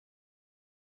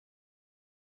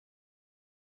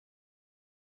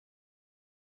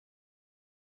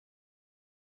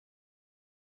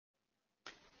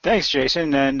Thanks,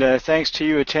 Jason, and thanks to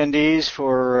you attendees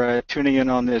for tuning in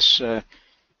on this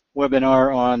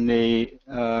webinar on the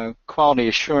quality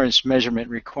assurance measurement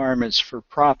requirements for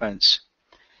proppants.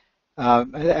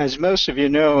 As most of you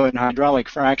know, in hydraulic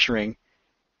fracturing,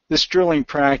 this drilling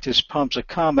practice pumps a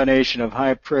combination of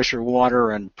high-pressure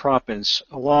water and proppants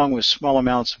along with small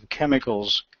amounts of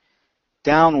chemicals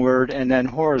downward and then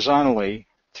horizontally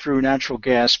through natural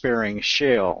gas-bearing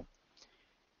shale.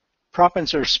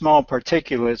 Proppants are small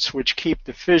particulates which keep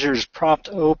the fissures propped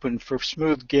open for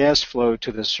smooth gas flow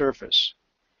to the surface.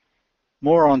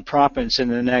 More on proppants in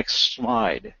the next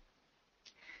slide.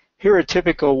 Here a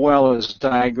typical well is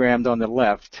diagrammed on the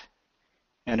left,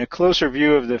 and a closer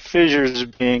view of the fissures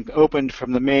being opened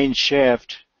from the main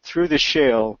shaft through the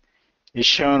shale is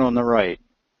shown on the right.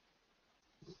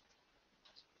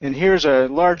 And here's a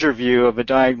larger view of a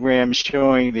diagram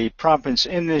showing the proppants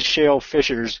in the shale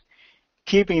fissures,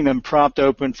 keeping them propped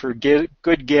open for good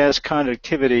gas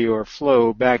conductivity or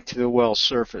flow back to the well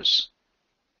surface.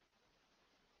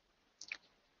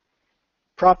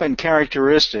 Proppant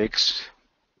characteristics.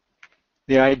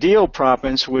 The ideal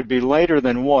proppants would be lighter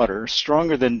than water,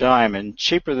 stronger than diamond,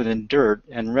 cheaper than dirt,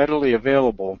 and readily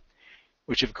available,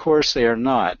 which of course they are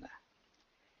not.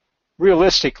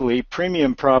 Realistically,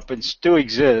 premium proppants do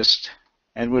exist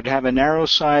and would have a narrow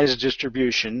size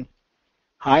distribution,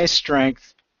 high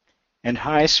strength, and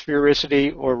high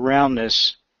sphericity or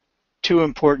roundness, two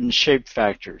important shape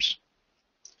factors.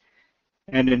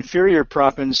 And inferior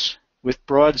proppants with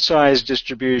broad size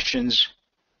distributions,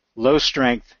 low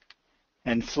strength,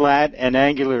 and flat and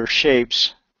angular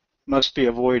shapes must be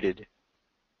avoided.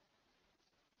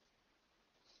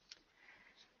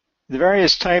 The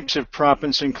various types of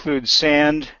proppants include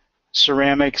sand,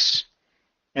 ceramics,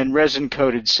 and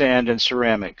resin-coated sand and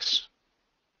ceramics.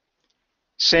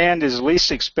 Sand is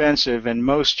least expensive and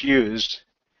most used,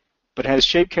 but has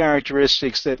shape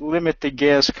characteristics that limit the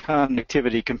gas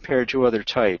conductivity compared to other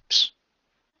types.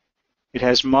 It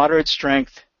has moderate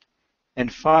strength,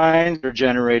 and fines are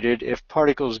generated if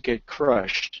particles get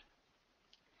crushed.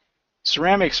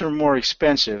 Ceramics are more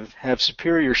expensive, have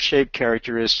superior shape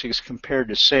characteristics compared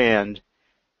to sand,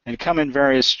 and come in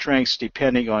various strengths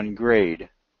depending on grade.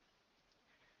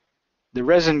 The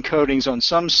resin coatings on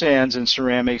some sands and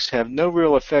ceramics have no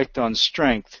real effect on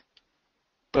strength,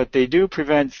 but they do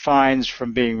prevent fines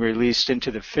from being released into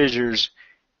the fissures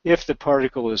if the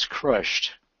particle is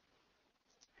crushed.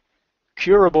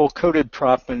 Curable coated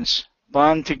proppants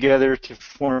bond together to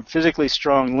form physically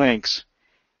strong links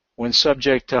when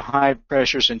subject to high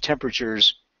pressures and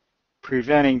temperatures,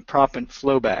 preventing proppant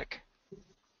flowback.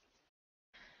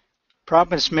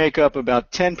 Proppants make up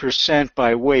about 10%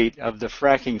 by weight of the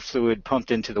fracking fluid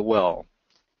pumped into the well.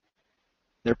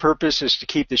 Their purpose is to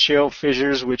keep the shale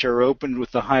fissures, which are opened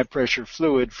with the high-pressure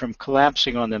fluid, from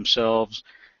collapsing on themselves,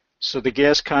 so the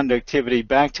gas conductivity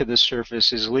back to the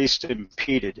surface is least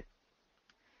impeded.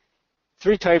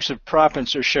 Three types of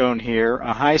proppants are shown here: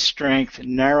 a high-strength,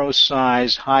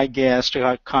 narrow-size, high-gas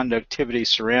conductivity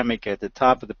ceramic at the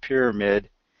top of the pyramid,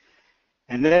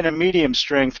 and then a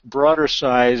medium-strength,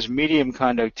 broader-size, medium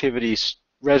conductivity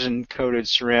resin-coated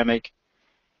ceramic,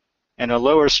 and a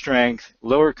lower-strength,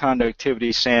 lower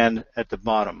conductivity sand at the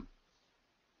bottom.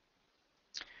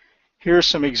 Here are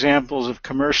some examples of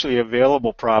commercially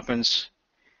available proppants.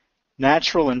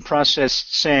 Natural and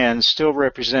processed sands still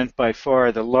represent by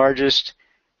far the largest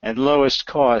and lowest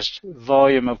cost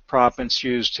volume of proppants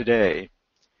used today.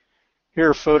 Here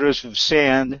are photos of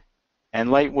sand and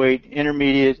lightweight,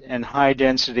 intermediate, and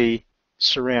high-density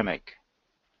ceramic.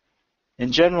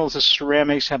 In general, the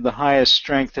ceramics have the highest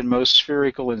strength and most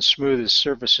spherical and smoothest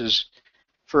surfaces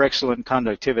for excellent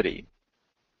conductivity.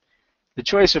 The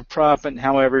choice of proppant,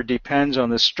 however, depends on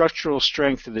the structural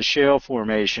strength of the shale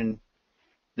formation,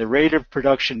 the rate of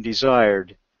production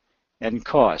desired, and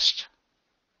cost.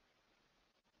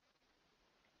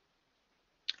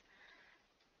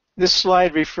 This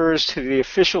slide refers to the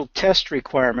official test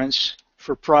requirements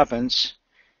for proppants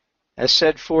as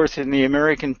set forth in the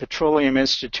American Petroleum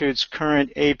Institute's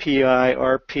current API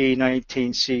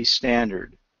RP19C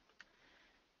standard.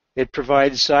 It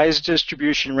provides size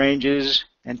distribution ranges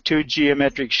and two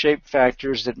geometric shape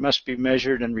factors that must be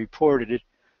measured and reported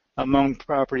among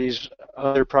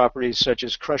other properties such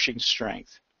as crushing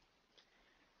strength.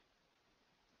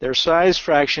 Their size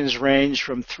fractions range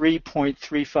from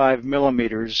 3.35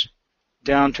 millimeters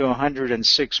down to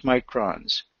 106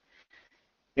 microns,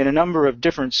 in a number of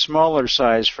different smaller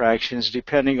size fractions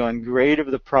depending on grade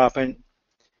of the proppant,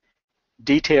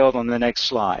 detailed on the next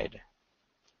slide.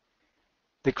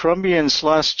 The Columbian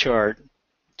Sluss chart,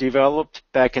 developed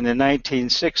back in the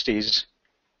 1960s,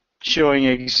 showing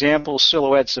example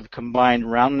silhouettes of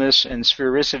combined roundness and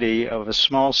sphericity of a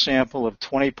small sample of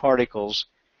 20 particles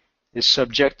is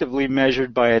subjectively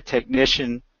measured by a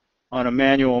technician on a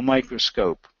manual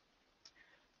microscope.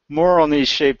 More on these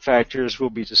shape factors will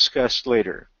be discussed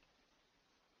later.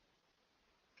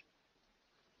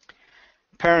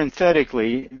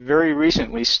 Parenthetically, very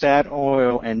recently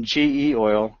Statoil and GE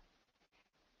Oil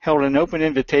held an open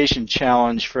invitation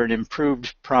challenge for an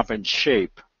improved proppant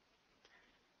shape.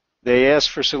 They asked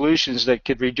for solutions that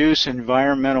could reduce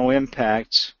environmental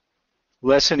impacts,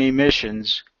 lessen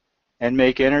emissions, and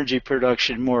make energy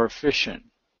production more efficient.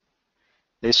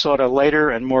 They sought a lighter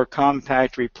and more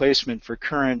compact replacement for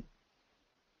current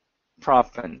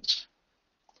proppants.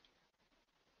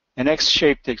 An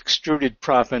X-shaped extruded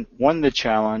proppant won the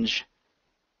challenge,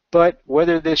 but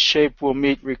whether this shape will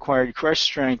meet required crush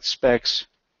strength specs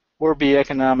or be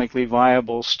economically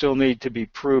viable still need to be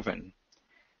proven.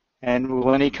 And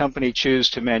will any company choose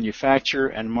to manufacture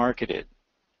and market it?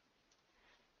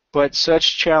 But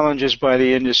such challenges by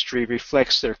the industry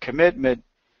reflects their commitment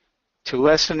to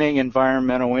lessening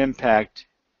environmental impact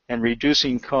and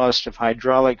reducing cost of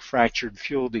hydraulic fractured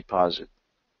fuel deposit.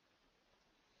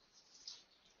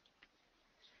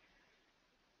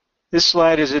 This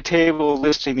slide is a table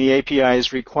listing the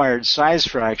API's required size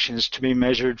fractions to be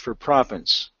measured for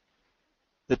proppants.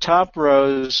 The top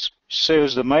rows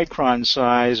shows the micron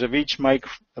size of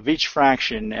each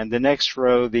fraction, and the next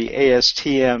row the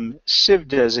ASTM sieve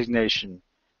designation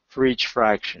for each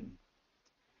fraction.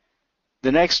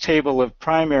 The next table of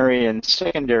primary and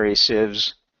secondary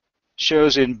sieves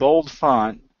shows in bold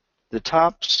font the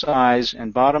top size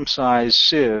and bottom size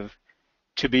sieve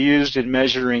to be used in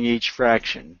measuring each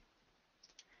fraction.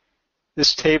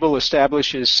 This table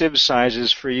establishes sieve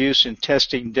sizes for use in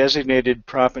testing designated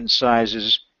proppant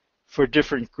sizes for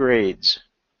different grades.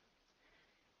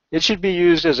 It should be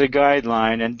used as a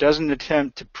guideline and doesn't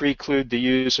attempt to preclude the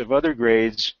use of other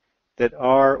grades that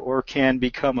are or can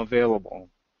become available.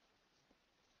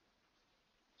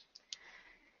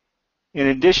 In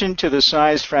addition to the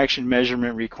size fraction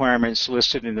measurement requirements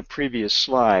listed in the previous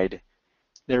slide,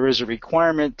 there is a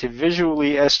requirement to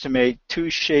visually estimate two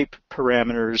shape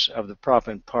parameters of the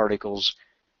proppant particles,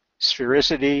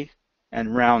 sphericity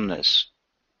and roundness.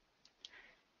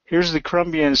 Here's the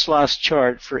Crumbie-Sloss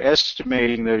chart for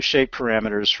estimating those shape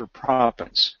parameters for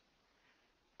proppants.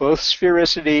 Both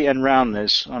sphericity and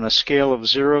roundness on a scale of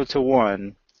 0 to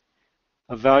 1,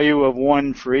 a value of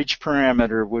 1 for each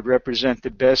parameter would represent the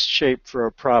best shape for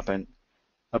a proppant,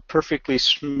 a perfectly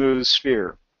smooth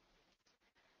sphere.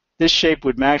 This shape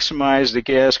would maximize the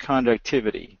gas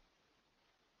conductivity.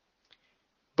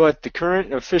 But the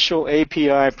current official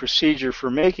API procedure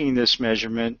for making this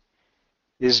measurement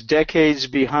is decades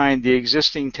behind the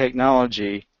existing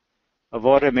technology of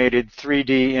automated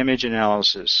 3D image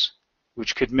analysis,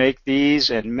 which could make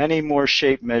these and many more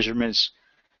shape measurements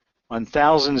on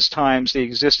thousands times the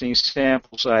existing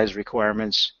sample size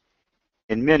requirements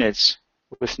in minutes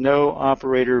with no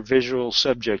operator visual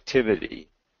subjectivity.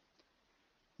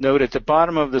 Note at the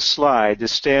bottom of the slide, the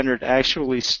standard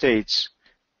actually states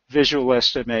visual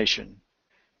estimation.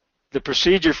 The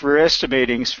procedure for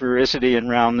estimating sphericity and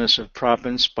roundness of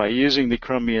proppants by using the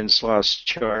Crumbie-Sloss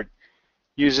chart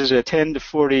uses a 10 to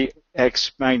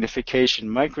 40x magnification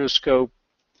microscope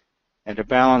and a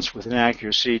balance with an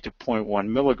accuracy to 0.1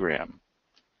 milligram.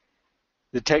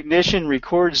 The technician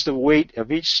records the weight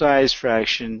of each size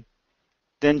fraction,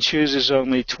 then chooses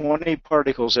only 20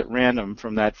 particles at random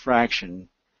from that fraction,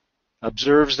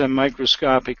 observes them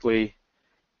microscopically,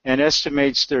 and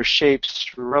estimates their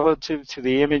shapes relative to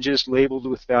the images labeled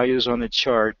with values on the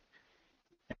chart,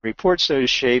 and reports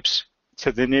those shapes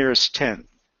to the nearest tenth.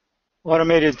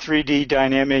 Automated 3D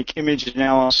dynamic image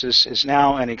analysis is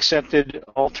now an accepted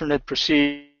alternate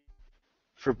procedure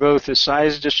for both the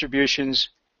size distributions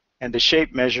and the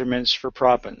shape measurements for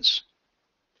proppants.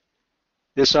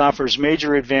 This offers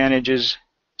major advantages,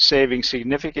 saving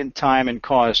significant time and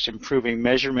cost, improving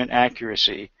measurement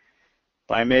accuracy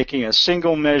by making a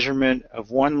single measurement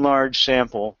of one large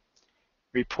sample,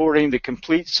 reporting the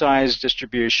complete size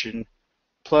distribution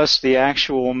plus the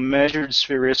actual measured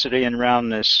sphericity and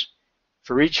roundness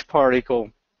for each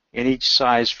particle in each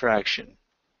size fraction,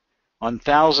 on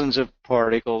thousands of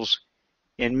particles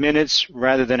in minutes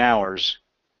rather than hours,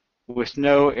 with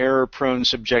no error-prone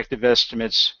subjective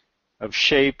estimates of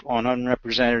shape on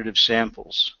unrepresentative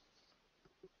samples.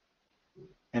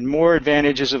 And more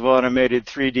advantages of automated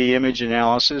 3D image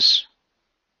analysis: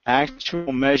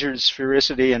 actual measured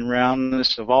sphericity and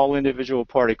roundness of all individual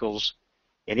particles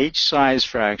in each size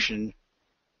fraction,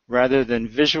 rather than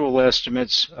visual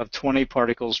estimates of 20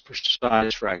 particles per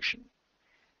size fraction.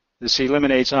 This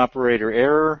eliminates operator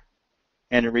error,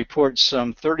 and it reports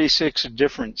some 36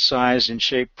 different size and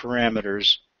shape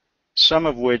parameters, some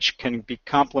of which can be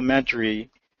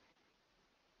complementary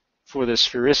for the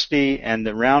sphericity and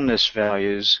the roundness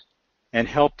values and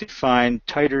help define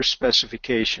tighter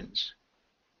specifications.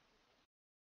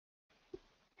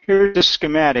 Here's a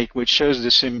schematic which shows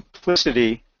the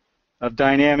simplicity of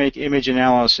dynamic image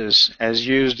analysis as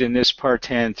used in this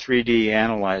Partan 3D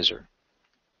analyzer.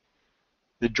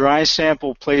 The dry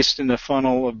sample placed in the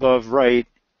funnel above right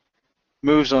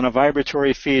moves on a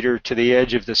vibratory feeder to the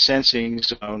edge of the sensing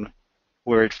zone,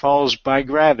 where it falls by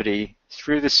gravity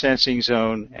through the sensing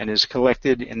zone and is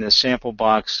collected in the sample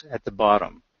box at the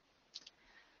bottom.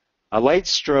 A light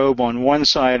strobe on one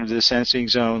side of the sensing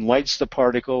zone lights the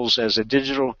particles as a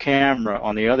digital camera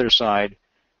on the other side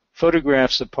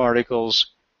photographs the particles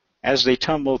as they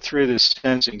tumble through the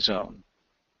sensing zone.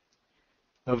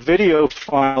 A video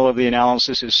file of the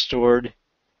analysis is stored,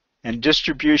 and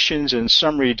distributions and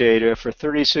summary data for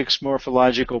 36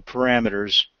 morphological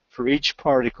parameters for each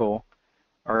particle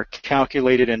are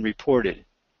calculated and reported.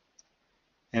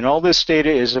 And all this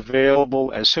data is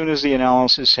available as soon as the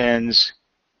analysis ends,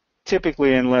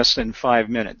 typically in less than 5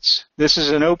 minutes. This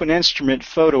is an open instrument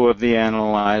photo of the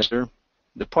analyzer.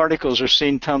 The particles are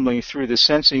seen tumbling through the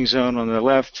sensing zone on the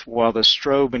left, while the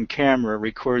strobe and camera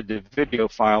record the video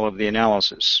file of the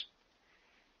analysis.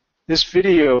 This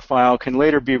video file can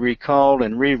later be recalled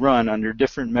and rerun under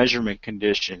different measurement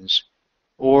conditions,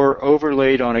 or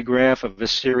overlaid on a graph of a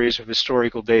series of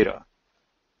historical data.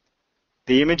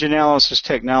 The image analysis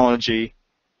technology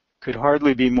could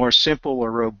hardly be more simple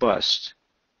or robust.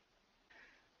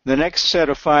 The next set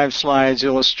of 5 slides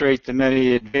illustrate the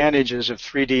many advantages of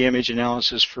 3D image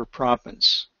analysis for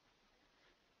propants.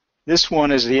 This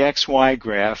one is the XY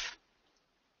graph,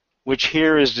 which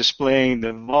here is displaying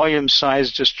the volume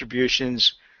size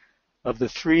distributions of the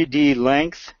 3D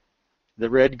length,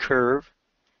 the red curve,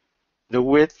 the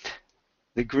width,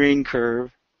 the green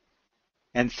curve,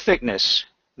 and thickness,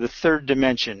 the third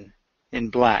dimension,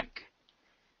 in black,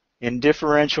 in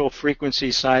differential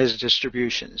frequency size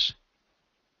distributions.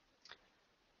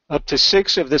 Up to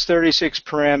 6 of the 36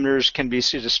 parameters can be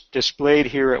displayed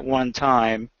here at one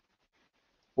time,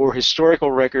 or historical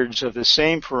records of the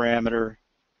same parameter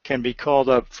can be called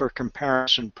up for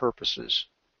comparison purposes.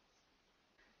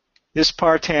 This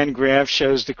Partan graph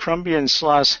shows the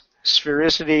Crumbian-Sloss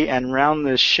sphericity and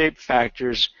roundness shape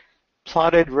factors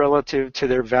plotted relative to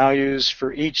their values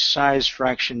for each size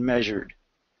fraction measured.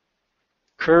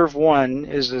 Curve 1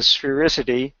 is the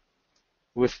sphericity,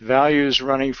 with values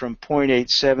running from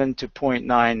 0.87 to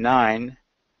 0.99.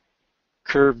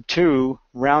 Curve 2,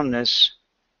 roundness,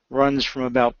 runs from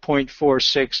about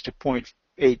 0.46 to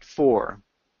 0.84.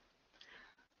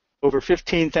 Over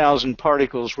 15,000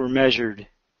 particles were measured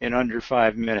in under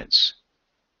 5 minutes.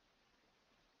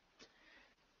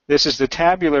 This is the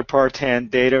tabular Partan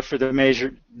data for the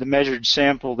measured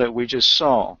sample that we just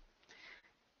saw.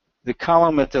 The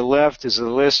column at the left is a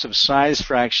list of size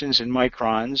fractions in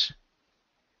microns,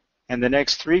 and the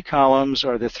next 3 columns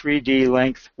are the 3D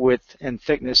length, width, and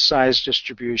thickness size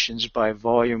distributions by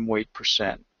volume weight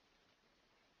percent.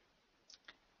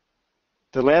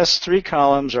 The last 3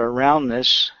 columns are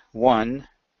roundness, 1,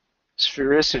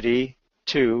 sphericity,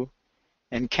 2,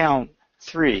 and count,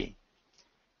 3,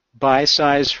 by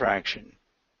size fraction.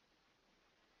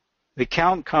 The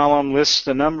count column lists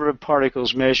the number of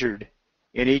particles measured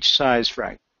in each size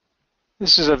fraction.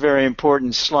 This is a very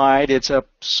important slide. It's a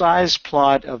size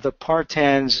plot of the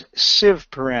Partan's sieve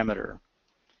parameter,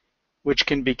 which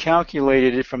can be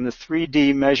calculated from the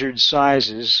 3D measured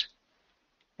sizes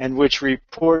and which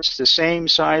reports the same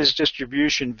size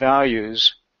distribution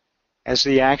values as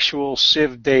the actual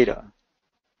sieve data.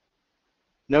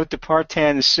 Note the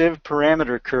Partan sieve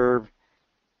parameter curve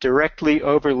directly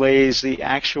overlays the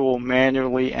actual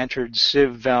manually entered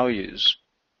sieve values,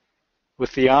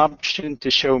 with the option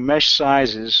to show mesh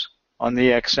sizes on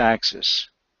the x-axis.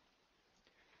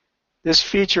 This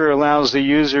feature allows the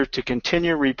user to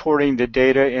continue reporting the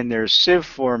data in their sieve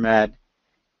format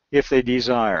if they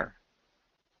desire.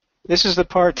 This is the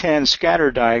Partan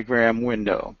scatter diagram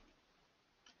window.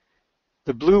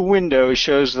 The blue window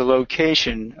shows the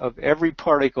location of every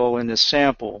particle in the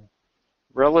sample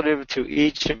relative to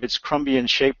each of its Crumbian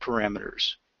shape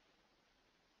parameters.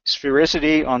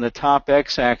 Sphericity on the top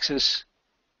x-axis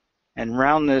and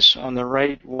roundness on the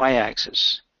right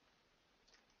y-axis.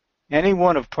 Any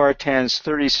one of Partan's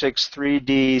 36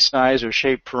 3D size or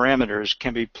shape parameters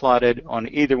can be plotted on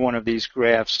either one of these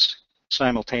graphs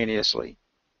simultaneously.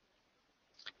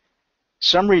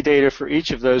 Summary data for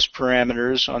each of those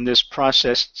parameters on this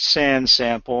processed sand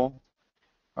sample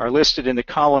are listed in the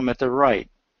column at the right.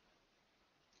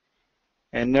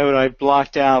 And note I've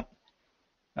blocked out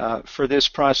for this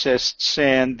processed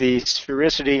sand the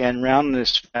sphericity and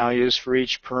roundness values for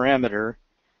each parameter,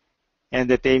 and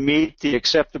that they meet the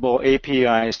acceptable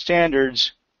API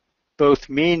standards, both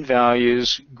mean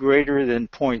values greater than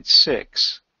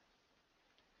 0.6.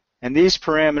 And these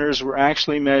parameters were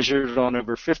actually measured on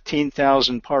over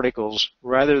 15,000 particles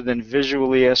rather than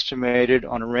visually estimated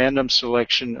on a random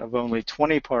selection of only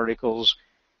 20 particles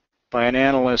by an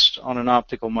analyst on an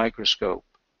optical microscope.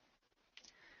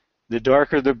 The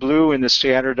darker the blue in the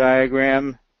scatter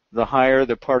diagram, the higher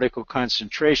the particle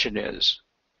concentration is.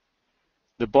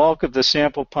 The bulk of the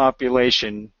sample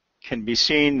population can be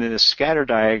seen in the scatter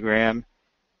diagram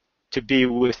to be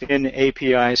within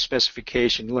API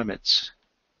specification limits.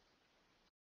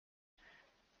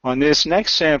 On this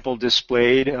next sample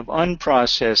displayed of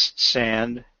unprocessed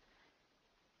sand,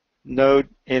 note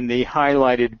in the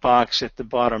highlighted box at the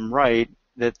bottom right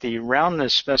that the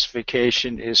roundness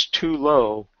specification is too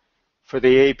low for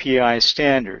the API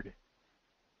standard,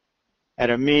 at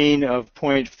a mean of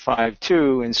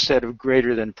 0.52 instead of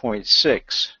greater than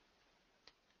 0.6.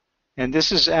 And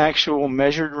this is actual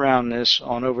measured roundness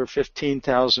on over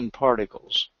 15,000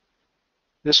 particles.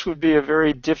 This would be a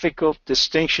very difficult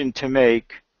distinction to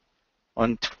make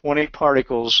on 20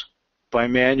 particles by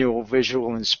manual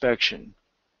visual inspection.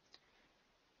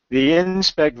 The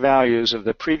inspect values of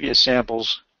the previous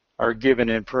samples are given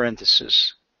in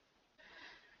parentheses.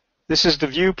 This is the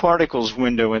View Particles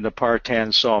window in the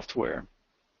Partan software.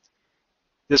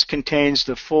 This contains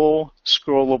the full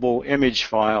scrollable image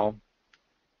file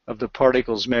of the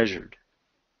particles measured.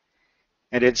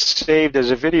 And it's saved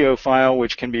as a video file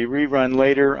which can be rerun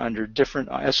later under different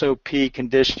SOP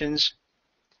conditions,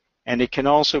 and it can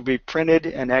also be printed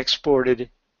and exported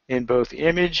in both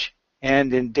image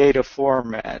and in data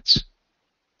formats.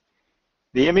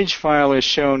 The image file is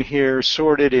shown here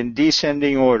sorted in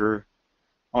descending order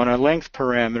on a length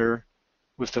parameter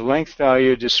with the length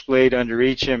value displayed under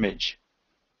each image.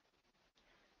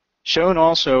 Shown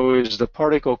also is the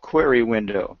particle query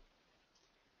window,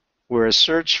 where a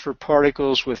search for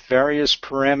particles with various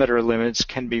parameter limits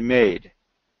can be made.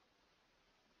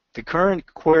 The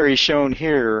current query shown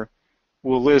here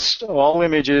will list all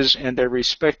images and their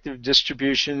respective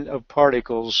distribution of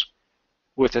particles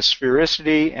with a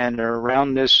sphericity and a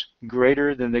roundness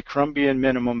greater than the Crumbian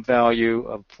minimum value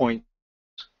of 0.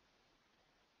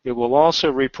 It will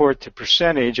also report the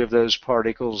percentage of those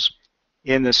particles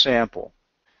in the sample.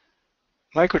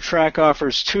 Microtrac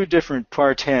offers two different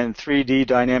Partan 3D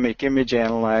dynamic image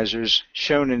analyzers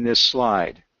shown in this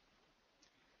slide.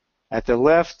 At the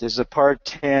left is the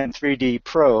Partan 3D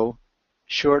Pro,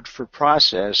 short for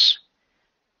process,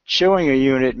 showing a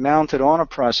unit mounted on a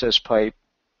process pipe,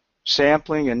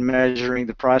 sampling and measuring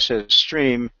the process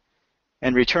stream,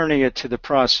 and returning it to the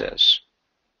process.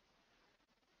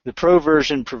 The Pro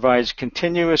version provides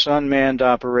continuous unmanned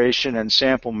operation and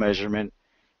sample measurement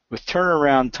with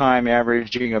turnaround time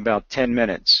averaging about 10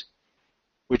 minutes,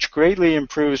 which greatly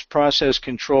improves process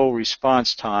control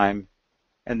response time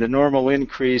and the normal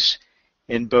increase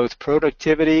in both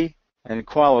productivity and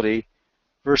quality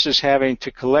versus having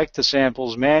to collect the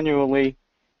samples manually,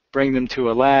 bring them to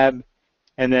a lab,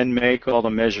 and then make all the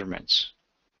measurements.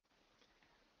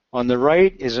 On the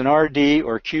right is an RD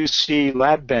or QC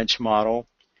lab bench model,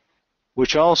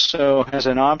 which also has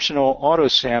an optional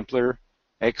autosampler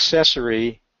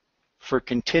accessory for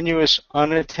continuous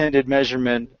unattended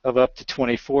measurement of up to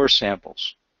 24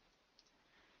 samples.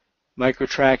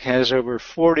 Microtrac has over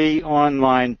 40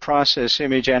 online process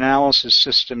image analysis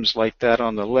systems like that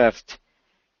on the left,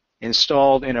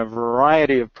 installed in a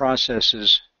variety of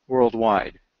processes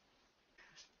worldwide.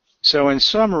 So in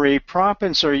summary,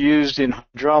 proppants are used in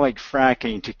hydraulic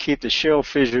fracking to keep the shale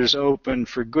fissures open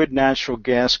for good natural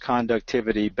gas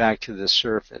conductivity back to the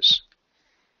surface.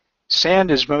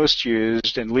 Sand is most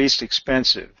used and least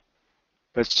expensive,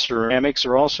 but ceramics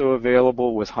are also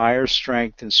available with higher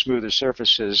strength and smoother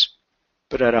surfaces,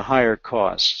 but at a higher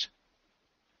cost.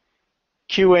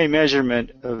 QA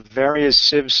measurement of various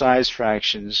sieve size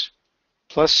fractions,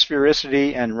 plus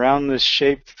sphericity and roundness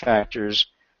shape factors,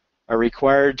 are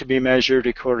required to be measured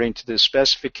according to the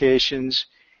specifications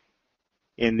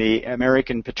in the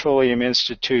American Petroleum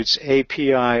Institute's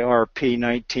API-RP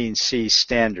 19C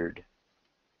standard.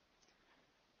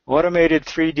 Automated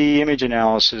 3D image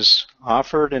analysis,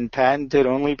 offered and patented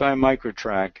only by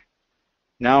Microtrac,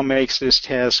 now makes this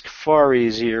task far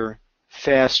easier,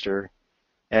 faster,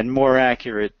 and more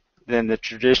accurate than the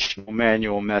traditional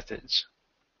manual methods.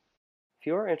 If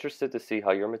you are interested to see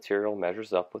how your material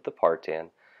measures up with the Partan,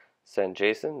 Send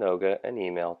Jason Noga an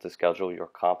email to schedule your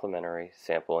complimentary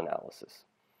sample analysis.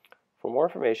 For more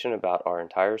information about our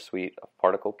entire suite of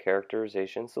particle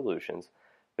characterization solutions,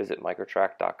 visit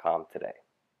microtrac.com today.